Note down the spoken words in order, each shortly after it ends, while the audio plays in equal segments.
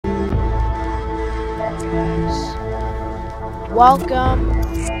Welcome to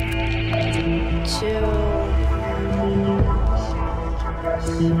I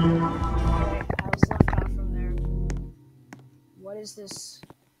was left off from there. What is this?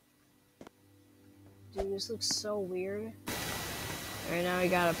 Dude, this looks so weird. Right now we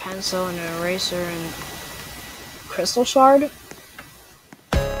got a pencil and an eraser and crystal shard.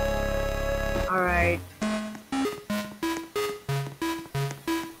 Alright.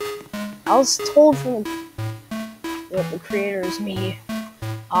 I was told from the creator is me.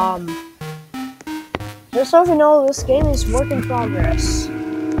 Just so you know, this game is work in progress.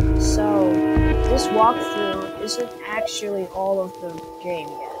 So, this walkthrough isn't actually all of the game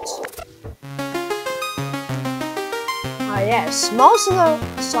yet. Yes, most of the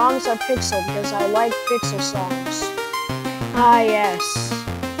songs are Pixel because I like Pixel songs. Yes.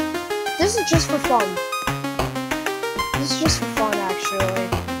 This is just for fun. This is just for fun, actually.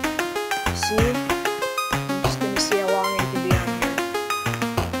 See? I'm just gonna see how long I can be on here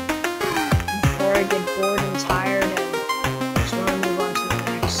before I get bored and tired and just want to move on to the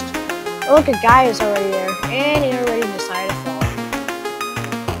next. Oh, look, a guy is already there, and he already decided to fall.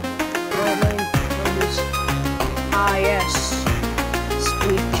 Yes.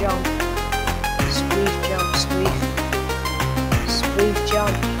 Spleef jump. Spleef jump, spleef. Spleef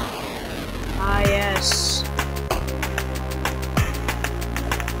jump. Yes.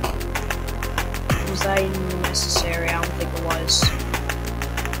 Was that even necessary? I don't think it was.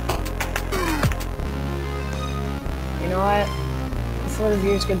 You know what? Before the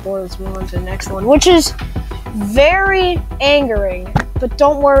viewers get bored, let's move on to the next one, which is very angering. But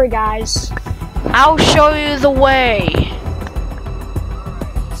don't worry, guys. I'll show you the way.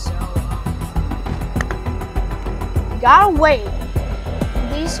 Alright, so, you gotta wait for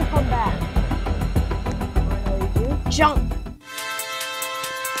these to come back. I know you do. Jump.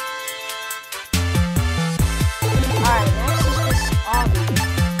 Alright, next is this obby.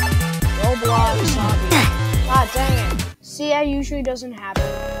 Roblox obby. God dang it. See, that usually doesn't happen.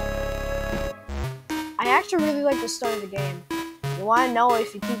 I actually really like the start of the game. You wanna know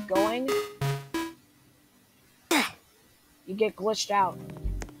if you keep going? You get glitched out.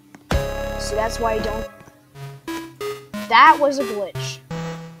 See, that's why you don't... That was a glitch.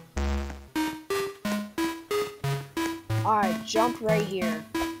 Alright, jump right here.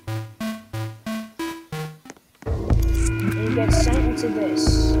 And you get sent into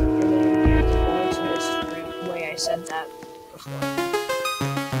this. And then you have to go into this the way I said that before.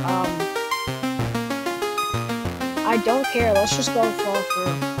 I don't care, let's just go fall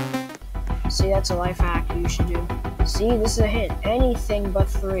through. See, that's a life hack you should do. See, this is a hint. Anything but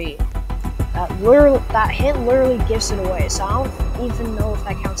 3. That hint literally gives it away. So I don't even know if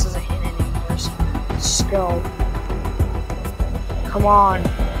that counts as a hint anymore. So just go. Come on.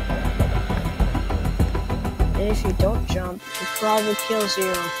 And if you don't jump, it probably kills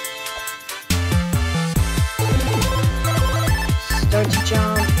you. Start to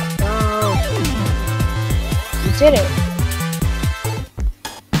jump. No. You did it.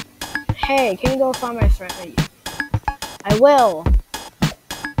 Hey, can you go find my friend? I will.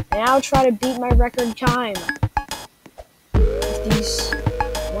 And I'll try to beat my record time. If these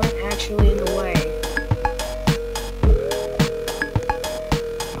weren't actually in the way.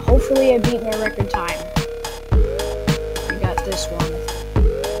 Hopefully I beat my record time. I got this one.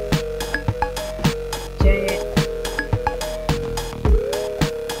 Dang it.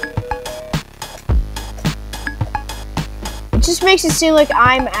 It just makes it seem like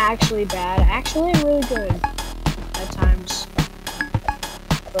I'm actually bad. Actually, I'm really good. Times,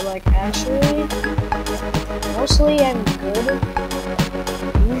 but like actually, mostly I'm good.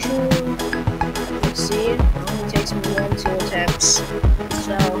 Usually, see, it only takes me 1-2 attempts,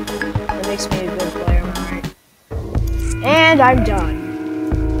 so that makes me a good player, alright? And I'm done.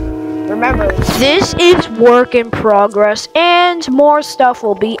 Remember, this is work in progress, and more stuff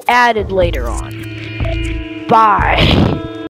will be added later on. Bye.